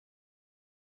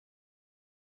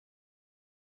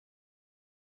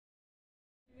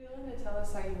you want to tell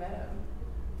us how you met him?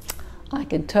 I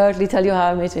can totally tell you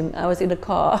how I met him. I was in a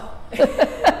car.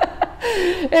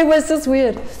 It was just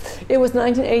weird. It was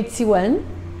 1981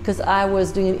 because I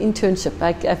was doing an internship.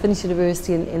 I finished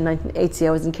university in 1980.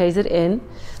 I was in KZN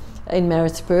in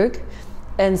Maritzburg.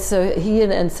 And so he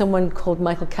and someone called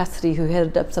Michael Cassidy, who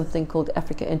headed up something called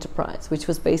Africa Enterprise, which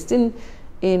was based in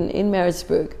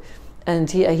Maritzburg.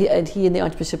 And he and the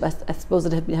Archbishop, I suppose,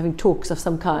 had been having talks of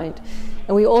some kind.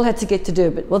 And we all had to get to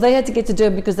Durban. Well, they had to get to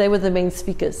Durban because they were the main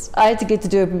speakers. I had to get to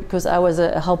Durban because I was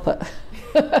a helper.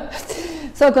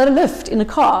 So I got a lift in a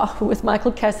car with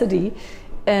Michael Cassidy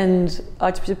and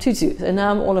Archbishop Tutu. And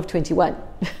now I'm all of 21.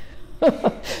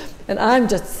 And I'm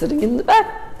just sitting in the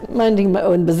back, minding my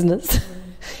own business.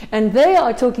 And they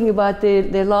are talking about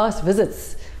their last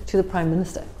visits to the Prime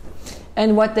Minister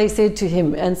and what they said to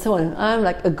him and so on. I'm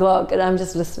like agog, and I'm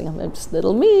just listening. I'm just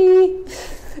little me.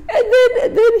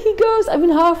 And then he goes,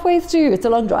 halfway through, it's a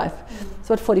long drive. It's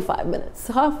about 45 minutes.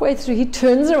 Halfway through, he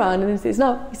turns around and he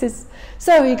says,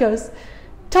 so he goes,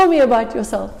 tell me about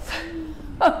yourself.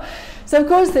 So of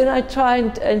course then I try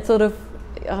and sort of,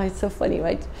 it's so funny,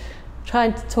 right?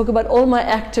 Trying to talk about all my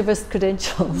activist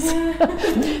credentials.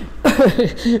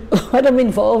 What I'm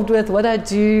involved with, what I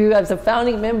do. I was a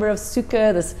founding member of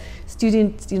SUCA, this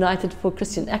Student United for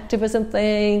Christian Activism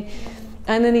thing.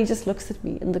 And then he just looks at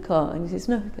me in the car and he says,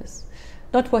 no, he goes,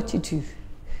 not what you do,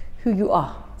 who you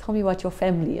are. Tell me about your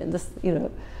family and this,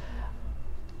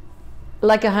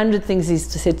 like 100 things he's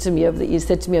said to me over the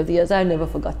years. I've never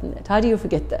forgotten that. How do you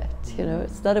forget that?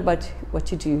 It's not about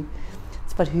what you do,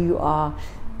 it's about who you are.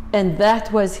 And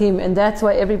that was him, and that's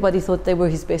why everybody thought they were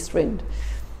his best friend.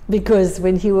 Because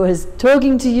when he was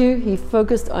talking to you, he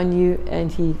focused on you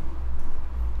and he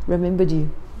remembered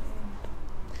you.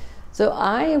 So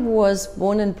I was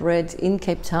born and bred in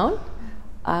Cape Town.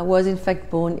 I was in fact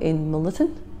born in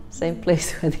Milnerton, same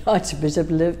place where the Archbishop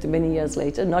lived many years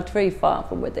later, not very far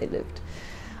from where they lived.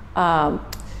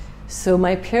 So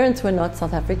my parents were not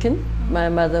South African. My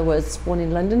mother was born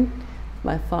in London.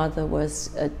 My father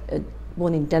was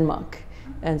born in Denmark.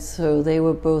 And so they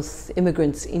were both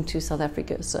immigrants into South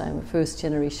Africa. So I'm a first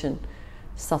generation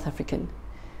South African.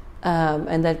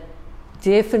 And that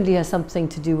definitely has something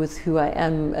to do with who I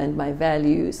am and my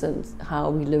values and how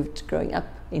we lived growing up,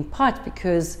 in part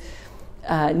because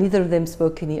neither of them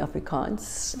spoke any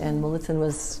Afrikaans, and Milnerton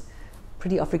was a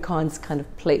pretty Afrikaans kind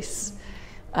of place.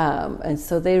 And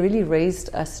so they really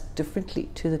raised us differently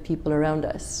to the people around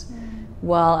us.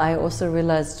 While I also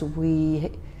realized the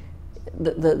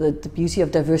beauty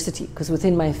of diversity, because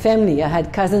within my family I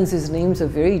had cousins whose names were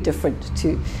very different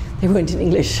they weren't in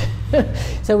English.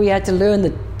 So we had to learn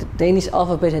the Danish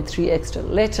alphabet had 3 extra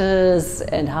letters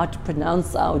and how to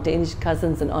pronounce our Danish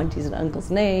cousins and aunties and uncles'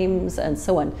 names and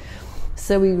so on.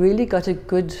 So we really got a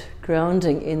good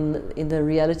grounding in the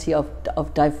reality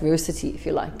of diversity, if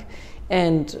you like,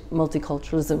 and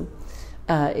multiculturalism,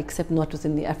 except not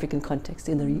within the African context,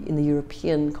 in the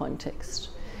European context.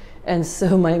 And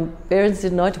so my parents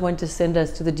did not want to send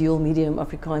us to the dual medium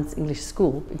Afrikaans English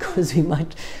school because we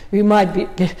might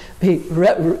be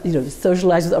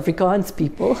socialized with Afrikaans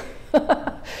people.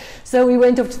 So we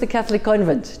went off to the Catholic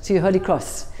convent, to Holy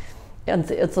Cross, and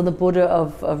it's on the border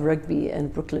of Rugby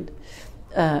and Brooklyn.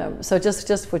 So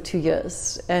just for 2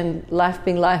 years, and life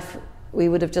being life, we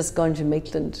would have just gone to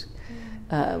Maitland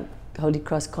Holy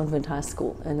Cross Convent High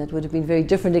School, and that would have been very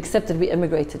different, except that we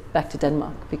emigrated back to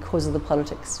Denmark because of the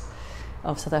politics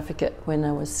of South Africa when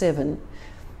I was 7.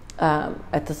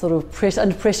 At the sort of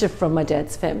under pressure from my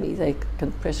dad's family, they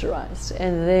kind of pressurized,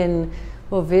 and then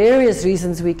for various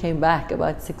reasons we came back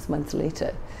about 6 months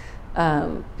later,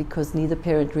 because neither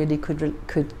parent really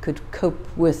could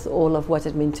cope with all of what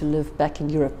it meant to live back in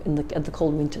Europe at the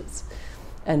cold winters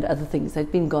and other things.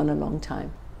 They'd been gone a long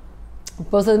time.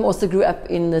 Both of them also grew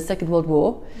up in the Second World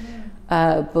War.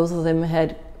 Both of them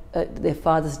had their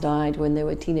fathers died when they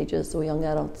were teenagers or young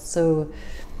adults, so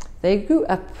they grew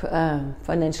up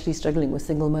financially struggling with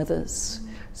single mothers.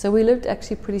 So we lived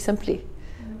actually pretty simply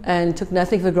and took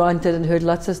nothing for granted, and heard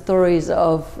lots of stories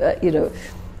of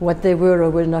what they were or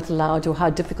were not allowed, or how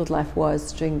difficult life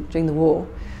was during the war.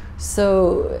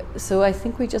 So I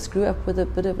think we just grew up with a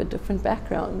bit of a different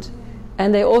background.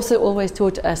 And they also always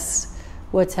taught us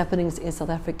what's happening in South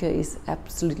Africa is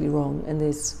absolutely wrong, and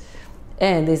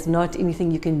there's not anything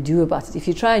you can do about it. If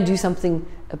you try and do something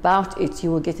about it,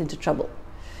 you will get into trouble,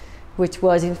 which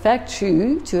was in fact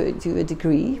true to a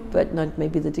degree, but not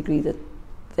maybe the degree that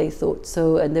they thought.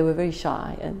 So, and they were very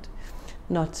shy and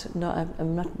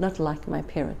I'm not like my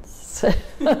parents. Could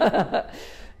you talk a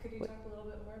little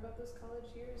bit more about those college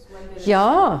years?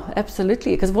 Yeah,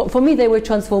 absolutely. Because for me, they were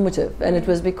transformative, and it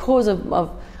was because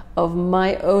of of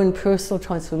my own personal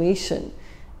transformation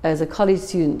as a college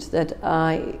student that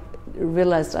I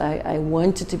realized I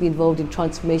wanted to be involved in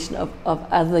transformation of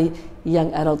other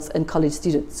young adults and college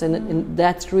students, and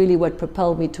that's really what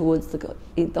propelled me towards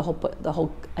the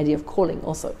whole idea of calling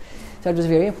also. So it was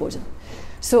very important.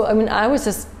 So I mean, I was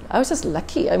just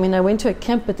lucky. I mean, I went to a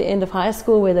camp at the end of high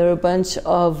school where there were a bunch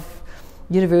of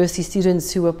university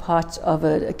students who were part of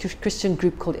a Christian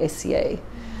group called SCA.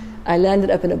 I landed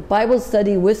up in a Bible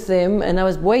study with them, and I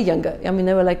was way younger. I mean,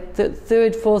 they were like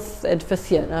third, fourth, and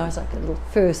fifth year, and I was like a little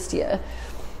first year.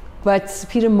 But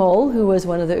Peter Moll, who was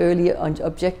one of the early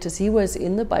objectors, he was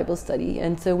in the Bible study,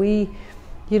 and so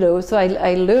so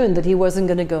I learned that he wasn't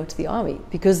going to go to the army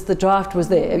because the draft was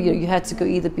there. You had to go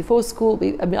either before school,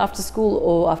 after school,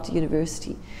 or after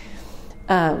university.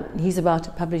 He's about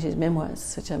to publish his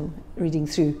memoirs, which I'm reading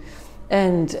through.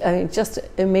 And just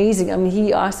amazing. I mean,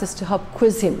 he asked us to help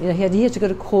quiz him. He had to go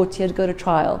to court, he had to go to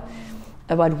trial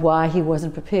about why he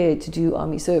wasn't prepared to do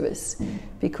army service.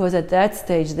 Because at that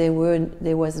stage, there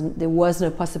was no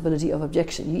possibility of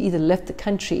objection. You either left the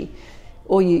country,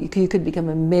 or you could become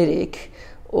a medic,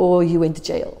 or you went to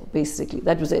jail, basically.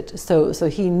 That was it. So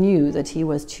he knew that he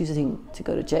was choosing to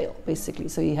go to jail, basically.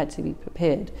 So he had to be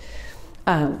prepared.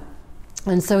 And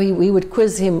so we would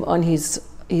quiz him on his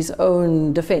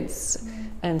own defense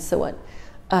and so on.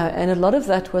 And a lot of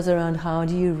that was around how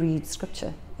do you read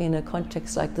scripture in a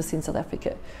context like this in South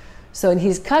Africa. So, and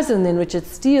his cousin then, Richard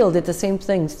Steele, did the same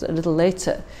things a little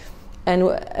later. And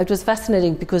it was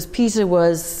fascinating because Peter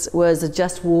was a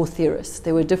just war theorist.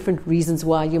 There were different reasons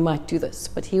why you might do this,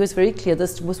 but he was very clear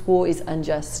this war is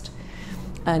unjust.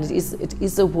 And it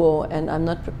is a war, and I'm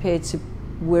not prepared to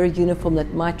wear a uniform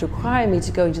that might require me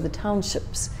to go into the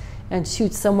townships and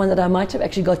shoot someone that I might have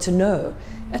actually got to know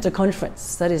at a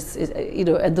conference. That is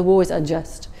and the war is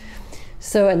unjust.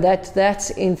 So, and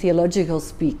that in theological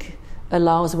speak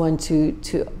allows one to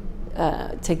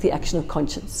take the action of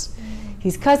conscience.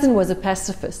 His cousin was a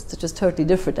pacifist, which was totally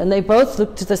different, and they both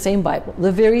looked to the same Bible,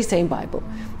 the very same Bible.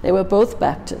 They were both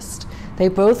Baptist. They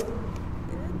both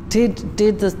did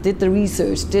the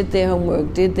research, did their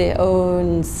homework, did their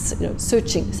own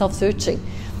self-searching,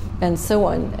 and so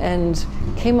on, and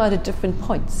came out at different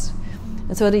points.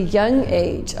 And so at a young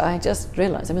age, I just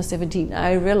realized, I was 17,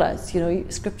 I realized,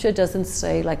 Scripture doesn't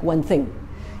say like one thing.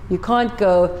 You can't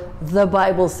go, the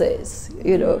Bible says.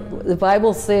 The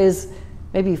Bible says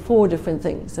maybe 4 different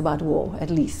things about war, at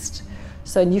least.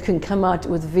 So you can come out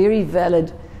with very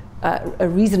valid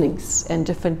reasonings and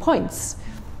different points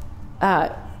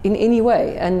in any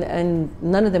way, and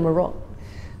none of them are wrong.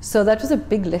 So that was a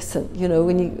big lesson,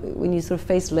 when you sort of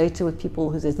face later with people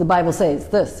who says, the Bible says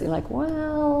this, you're like,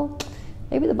 well,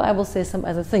 maybe the Bible says some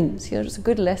other things. It's a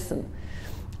good lesson.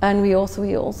 And we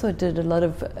also did a lot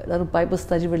of Bible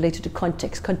study related to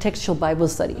context, contextual Bible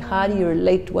study. How do you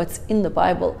relate what's in the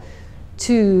Bible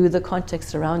to the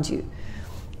context around you?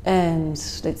 And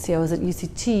let's see, I was at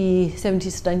UCT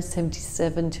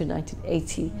 1977 to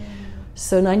 1980.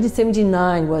 So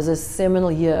 1979 was a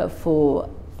seminal year for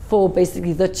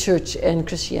basically the church and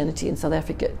Christianity in South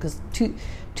Africa, because two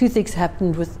things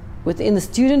happened within the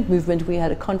student movement. We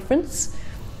had a conference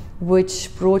which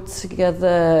brought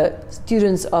together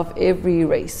students of every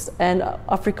race, and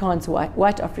Afrikaans,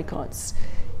 white Afrikaans,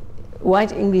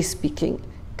 white English speaking,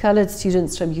 colored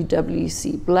students from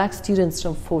UWC, black students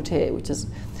from Fort Hare, which is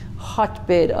a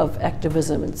hotbed of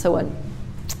activism and so on.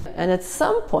 And at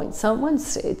some point, someone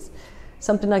said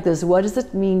something like this: what does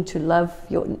it mean to love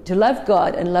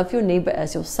God and love your neighbor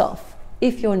as yourself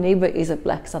if your neighbor is a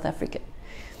black South African?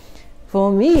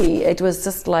 For me, it was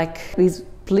just like these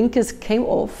blinkers came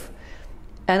off,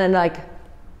 and I'm like,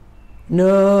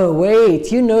 no,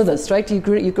 wait, you know this, right?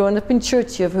 You've grown up in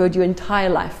church, you've heard your entire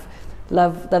life,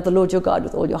 love the Lord your God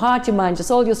with all your heart, your mind, your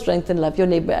soul, your strength, and love your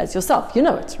neighbor as yourself. You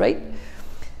know it, right?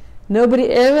 Nobody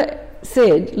ever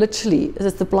said, literally,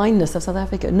 it's the blindness of South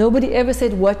Africa, nobody ever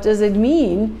said, what does it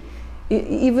mean?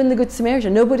 Even the Good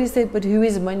Samaritan, nobody said, but who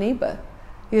is my neighbor?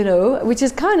 Which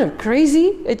is kind of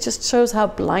crazy. It just shows how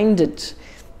blinded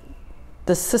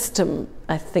the system,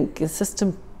 I think, the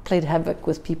system played havoc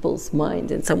with people's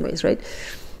mind in some ways, right?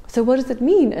 So what does it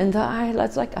mean? And I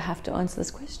have to answer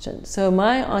this question. So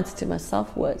my answer to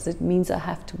myself was, it means I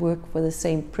have to work for the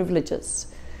same privileges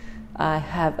I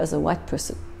have as a white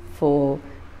person for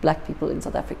black people in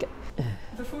South Africa.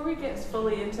 Before we get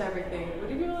fully into everything, would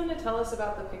you be willing to tell us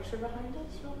about the picture behind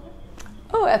us real quick?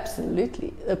 Oh,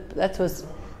 absolutely. That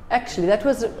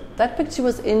picture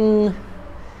was in,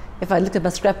 if I looked at my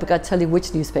scrapbook, I'd tell you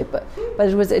which newspaper. But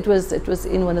it was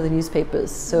in one of the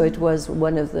newspapers. So it was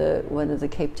one of the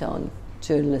Cape Town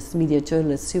journalists, media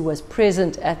journalists, who was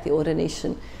present at the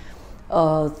ordination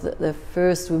the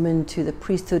first women to the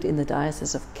priesthood in the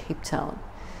Diocese of Cape Town,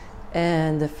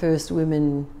 and the first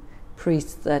women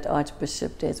priests that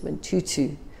Archbishop Desmond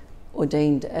Tutu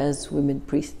ordained as women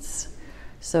priests.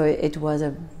 So it was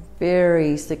a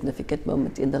very significant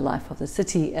moment in the life of the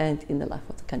city and in the life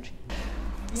of the country.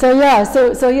 So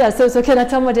can I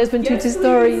tell my Desmond Tutu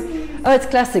story? Please. Oh, it's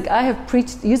classic. I have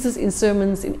used this in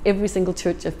sermons in every single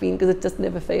church I've been, because it just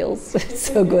never fails. It's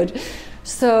so good.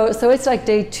 So it's like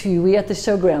day 2. We're at the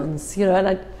showgrounds,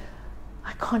 and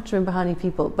I can't remember how many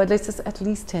people, but let's just at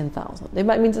least 10,000. They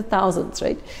might mean the thousands,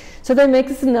 right? So they make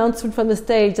this announcement from the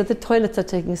stage that the toilets are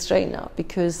taking strain now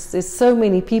because there's so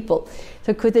many people.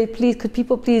 So could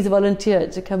people please volunteer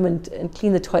to come and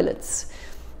clean the toilets?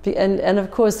 And of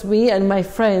course, me and my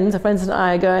friends and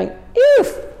I are going, ew,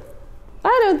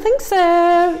 I don't think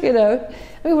so,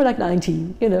 We were like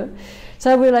 19,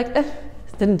 So we were like,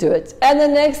 didn't do it. And the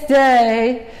next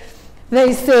day,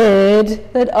 they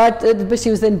said that she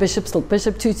was then bishop still.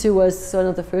 Bishop Tutu was one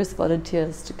of the first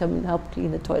volunteers to come and help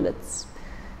clean the toilets.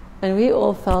 And we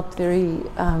all felt very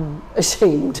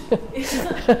ashamed.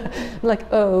 Like,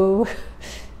 oh,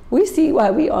 we see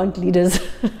why we aren't leaders.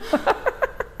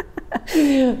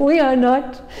 We are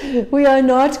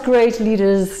not great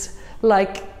leaders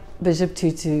like Bishop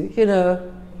Tutu.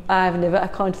 I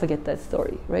can't forget that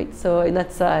story, right? So, and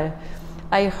that's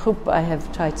I hope I have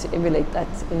tried to emulate that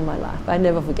in my life. I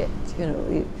never forget,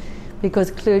 because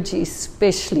clergy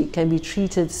especially can be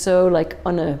treated so like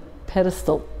on a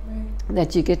pedestal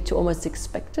that you get to almost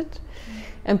expect it.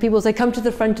 And people say, come to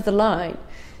the front of the line.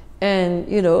 And,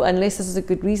 unless this is a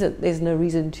good reason, there's no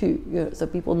reason to. So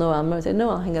people know I'm going to say,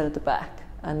 no, I'll hang out at the back.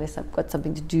 Unless I've got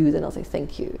something to do, then I'll say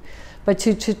thank you. But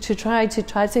to try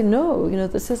to say, no,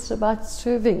 this is about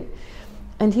serving.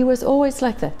 And he was always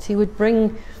like that. He would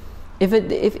bring, if a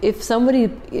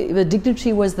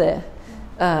dignitary was there,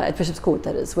 at Bishop's Court,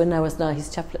 that is, when I was now his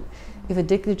chaplain. If a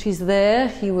dignitary's there,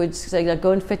 he would say,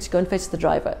 go and fetch the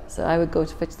driver. So I would go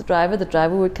to fetch the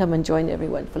driver would come and join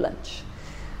everyone for lunch.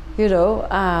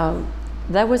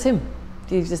 That was him.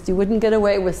 He wouldn't get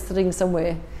away with sitting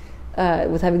somewhere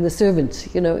with having the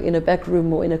servant, in a back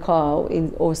room or in a car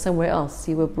or somewhere else.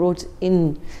 You were brought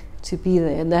in to be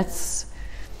there, and that's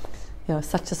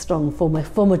such a strong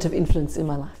formative influence in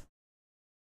my life.